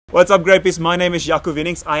What's up, Grapies? My name is Jaco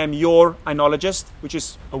Winnings. I am your enologist, which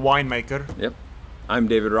is a winemaker. Yep. I'm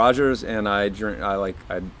David Rogers, and I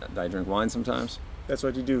drink wine sometimes. That's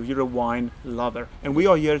what you do. You're a wine lover. And we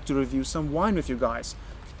are here to review some wine with you guys.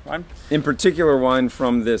 Right? In particular, wine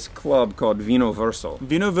from this club called VinoVersal.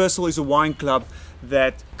 VinoVersal is a wine club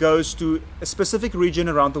that goes to a specific region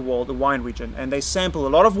around the world, a wine region, and they sample a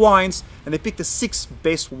lot of wines, and they pick the 6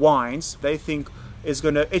 best wines they think is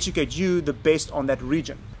going to educate you the best on that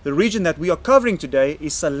region. The region that we are covering today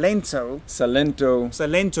is Salento.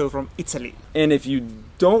 Salento from Italy. And if you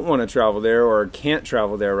don't want to travel there or can't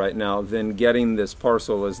travel there right now, then getting this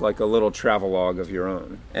parcel is like a little travelogue of your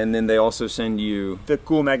own. And then they also send you the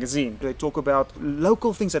cool magazine. They talk about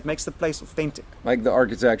local things that makes the place authentic. Like the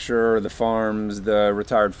architecture, the farms, the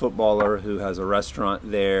retired footballer who has a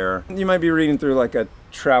restaurant there. You might be reading through like a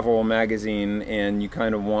travel magazine and you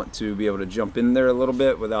kind of want to be able to jump in there a little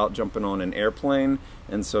bit without jumping on an airplane.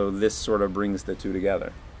 And so this sort of brings the two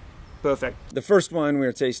together. Perfect. The first wine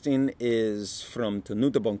we're tasting is from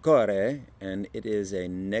Tenuto Boncore, and it is a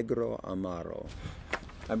Negro Amaro.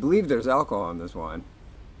 I believe there's alcohol in this wine.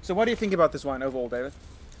 So what do you think about this wine overall, David?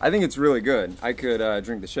 I think it's really good. I could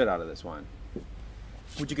drink the shit out of this wine.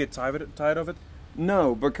 Would you get tired of it?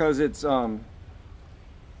 No, because it's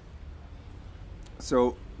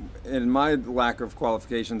so in my lack of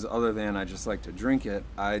qualifications other than I just like to drink it,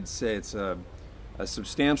 I'd say it's a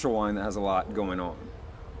substantial wine that has a lot going on.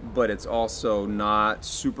 But it's also not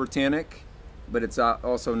super tannic, but it's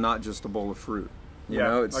also not just a bowl of fruit. You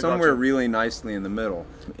know, it's somewhere really nicely in the middle.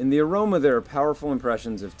 In the aroma, there are powerful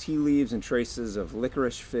impressions of tea leaves and traces of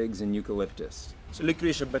licorice, figs, and eucalyptus. So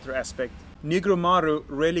licorice, a bitter aspect. Negro Amaro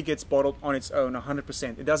rarely gets bottled on its own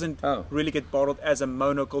 100%. It doesn't really get bottled as a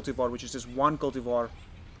mono cultivar, which is just one cultivar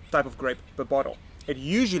type of grape per bottle. It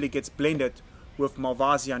usually gets blended with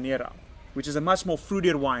Malvasia Nera, which is a much more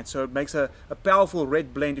fruitier wine, so it makes a powerful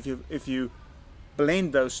red blend if you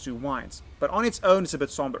blend those two wines. But on its own, it's a bit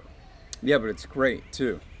somber. Yeah, but it's great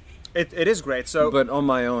too. It is great. So, but on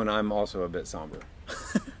my own, I'm also a bit somber.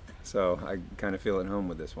 So I kind of feel at home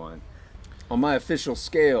with this wine. On my official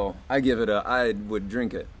scale, I give it I would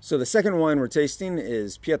drink it. So the second wine we're tasting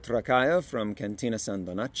is Pietracaia from Cantina San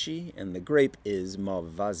Donacci, and the grape is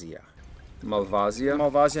Malvasia. Malvasia?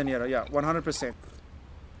 Malvasia Nera, yeah, 100%.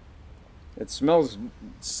 It smells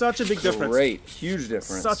such a big difference. Great, huge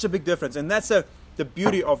difference. Such a big difference, and that's the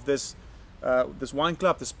beauty of this this wine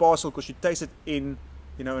club, this parcel, because you taste it in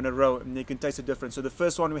in a row, and you can taste the difference. So the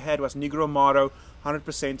first one we had was Negro Amaro,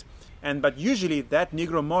 100%, but usually that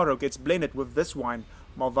Negro Amaro gets blended with this wine,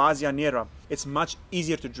 Malvasia Nera. It's much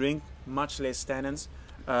easier to drink, much less tannins.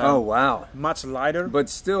 Oh wow! Much lighter, but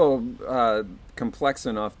still complex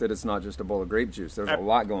enough that it's not just a bowl of grape juice. There's a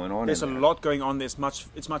lot going on. There's a lot going on. It's much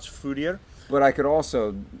fruitier. But I could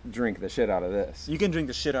also drink the shit out of this. You can drink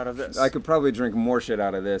the shit out of this. I could probably drink more shit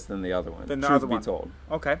out of this than the other one. Than the other one. Truth be told.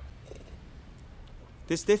 Okay.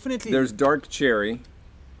 There's dark cherry.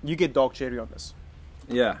 You get dark cherry on this.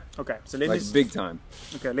 Yeah. Okay. So let me big time.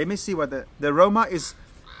 Okay. Let me see what the aroma is.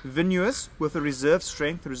 Vinous with a reserve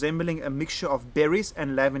strength resembling a mixture of berries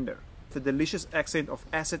and lavender. The delicious accent of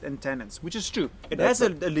acid and tannins, which is true. It has a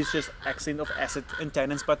delicious accent of acid and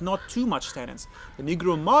tannins, but not too much tannins. The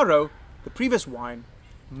Negro Amaro, the previous wine,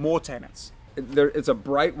 more tannins. It's a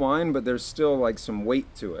bright wine, but there's still like some weight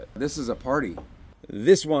to it. This is a party.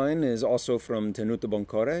 This wine is also from Tenuto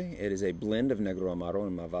Boncore. It is a blend of Negro Amaro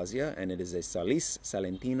and Malvasia, and it is a Salis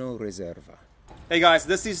Salentino Reserva. Hey guys,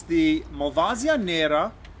 this is the Malvasia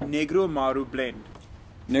Nera Negro Amaro blend.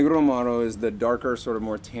 Negro Amaro is the darker, sort of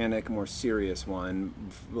more tannic, more serious wine.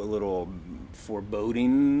 A little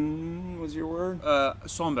foreboding was your word?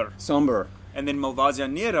 Somber. Somber. And then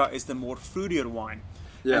Malvasia Nera is the more fruitier wine.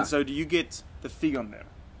 Yeah. And so do you get the fig on there?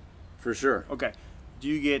 For sure. Okay. Do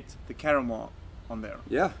you get the caramel on there?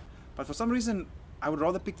 Yeah. But for some reason, I would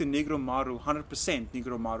rather pick the Negro Amaro, 100%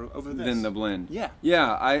 Negro Amaro over this. Than the blend. Yeah.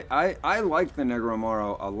 Yeah, I like the Negro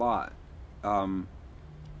Amaro a lot.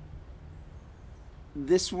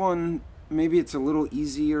 This one, maybe it's a little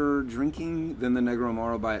easier drinking than the Negro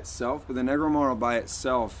Amaro by itself, but the Negro Amaro by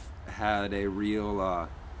itself had a real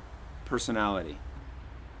personality.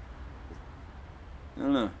 I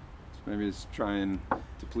don't know. Maybe it's trying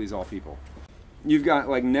to please all people. You've got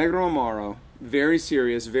like Negro Amaro, very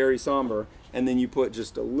serious, very somber, and then you put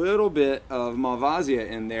just a little bit of Malvasia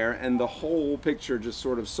in there, and the whole picture just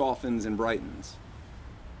sort of softens and brightens.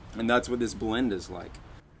 And that's what this blend is like.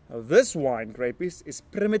 Now this wine, Grapies, is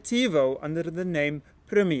Primitivo under the name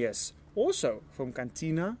Primius, also from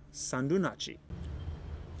Cantina San Donacci.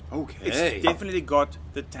 Okay. It's definitely got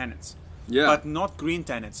the tannins, but not green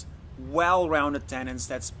tannins. well-rounded tannins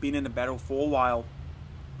that's been in the barrel for a while,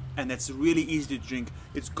 and that's really easy to drink.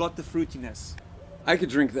 It's got the fruitiness. I could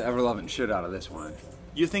drink the ever-loving shit out of this wine.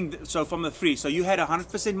 You think, so from the three, so you had 100%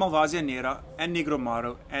 Malvasia Nera and Negro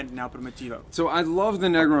Amaro and now Primitivo. So I love the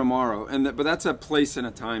Negro Amaro, but that's a place and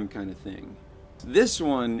a time kind of thing. This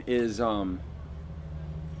one is,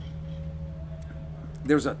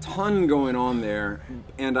 there's a ton going on there,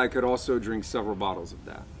 and I could also drink several bottles of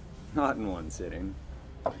that. Not in one sitting.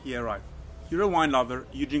 Yeah, right. You're a wine lover,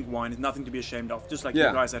 you drink wine, it's nothing to be ashamed of, just like you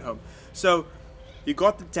Yeah. guys at home. So, you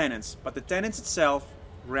got the tannins, but the tannins itself,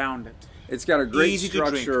 rounded. It's got a great Easy to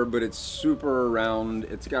drink. structure, but it's super round.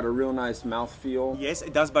 It's got a real nice mouthfeel. Yes,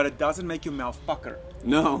 it does, but it doesn't make your mouth pucker.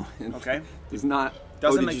 No. Okay. It's not.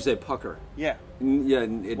 Doesn't did make- you say pucker? Yeah. Yeah,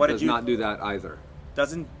 it What did does you- not do that either.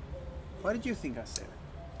 Doesn't, what did you think I said?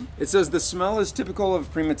 It says the smell is typical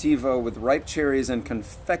of Primitivo with ripe cherries and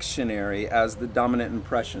confectionery as the dominant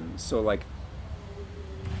impressions. So like,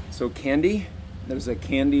 so candy? There's a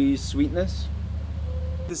candy sweetness?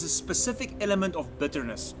 There's a specific element of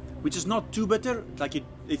bitterness, which is not too bitter, like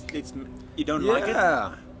it's you don't like it,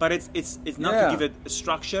 but it's not to give it a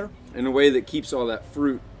structure. In a way that keeps all that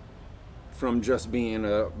fruit from just being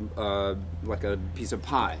like a piece of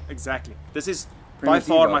pie. Exactly. This is by Primitivo.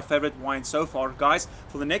 far my favorite wine so far. Guys,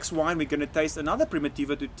 for the next wine, we're going to taste another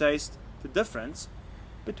Primitivo to taste the difference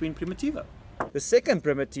between Primitivo. The second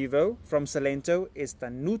Primitivo from Salento is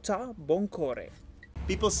Tenuta Boncore.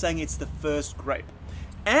 People saying it's the first grape.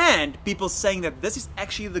 And people saying that this is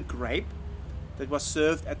actually the grape that was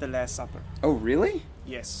served at the Last Supper. Oh, really?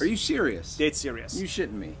 Yes. Are you serious? Dead serious. You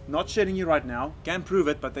shitting me? Not shitting you right now. Can't prove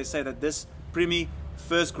it, but they say that this Primi,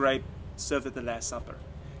 first grape, served at the Last Supper.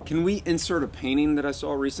 Can we insert a painting that I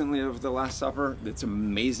saw recently of the Last Supper? That's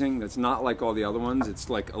amazing. That's not like all the other ones. It's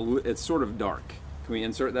like it's sort of dark. Can we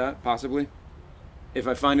insert that possibly? If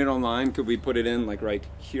I find it online, could we put it in like right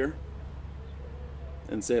here?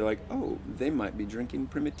 And say like, oh, they might be drinking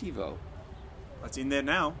Primitivo. What's in there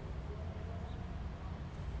now?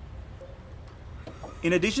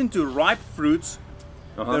 In addition to ripe fruits,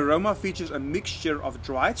 the aroma features a mixture of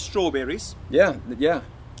dried strawberries. Yeah, yeah.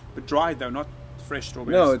 But dried though, not fresh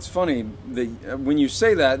strawberries. No, it's funny. When you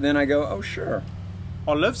say that, then I go, oh, sure.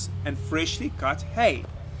 Olives and freshly cut hay.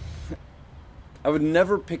 I would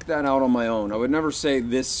never pick that out on my own. I would never say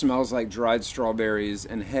this smells like dried strawberries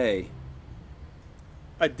and hay.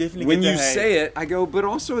 I definitely When get the you hay. say it, I go, but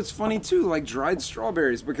also it's funny too, like dried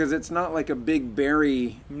strawberries, because it's not like a big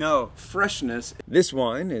berry freshness. This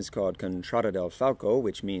wine is called Contrada del Falco,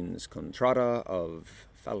 which means Contrada of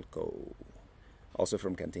Falco. Also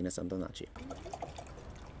from Cantina Sant'Anaci.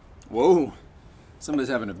 Whoa, somebody's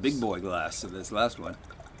having a big boy glass of this last one.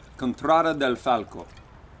 Contrada del Falco.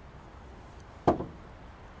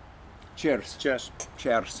 Cheers. Cheers.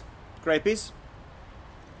 Cheers. Grapies.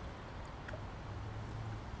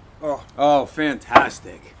 Oh,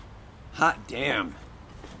 fantastic. Hot damn.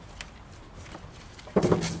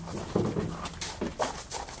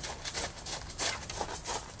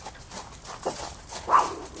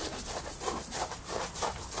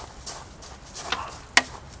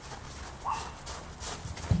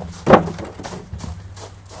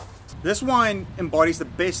 This wine embodies the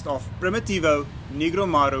best of Primitivo, Negro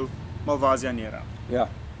Amaro, Malvasia Nera. Yeah.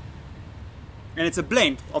 And it's a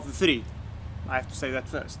blend of the three. I have to say that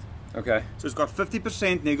first. Okay. So it's got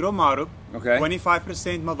 50% Negro Amaro, Okay.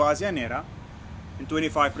 25% Malvasia Nera, and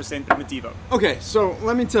 25% Primitivo. Okay, so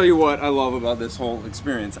let me tell you what I love about this whole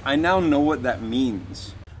experience. I now know what that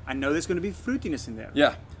means. I know there's going to be fruitiness in there.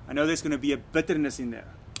 Yeah. I know there's going to be a bitterness in there.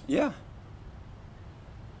 Yeah.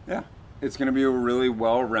 Yeah. It's going to be a really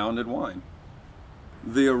well-rounded wine.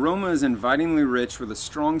 The aroma is invitingly rich with a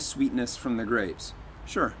strong sweetness from the grapes.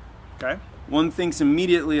 Sure. Okay. One thinks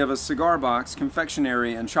immediately of a cigar box,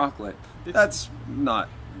 confectionery, and chocolate. That's not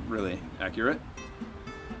really accurate.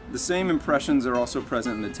 The same impressions are also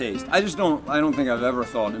present in the taste. I don't think I've ever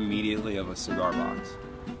thought immediately of a cigar box.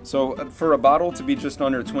 So for a bottle to be just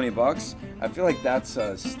under 20 bucks, I feel like that's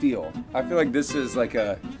a steal. I feel like this is like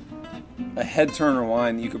a head turner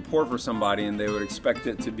wine that you could pour for somebody and they would expect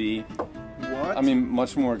it to be, What? I mean,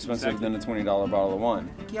 much more expensive than a $20 bottle of wine.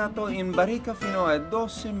 Chiato in barrica fino a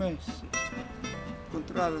 12 mesi.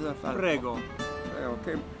 Contrada del Falco. Prego. Prego,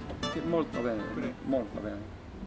 che molto bene, molto bene.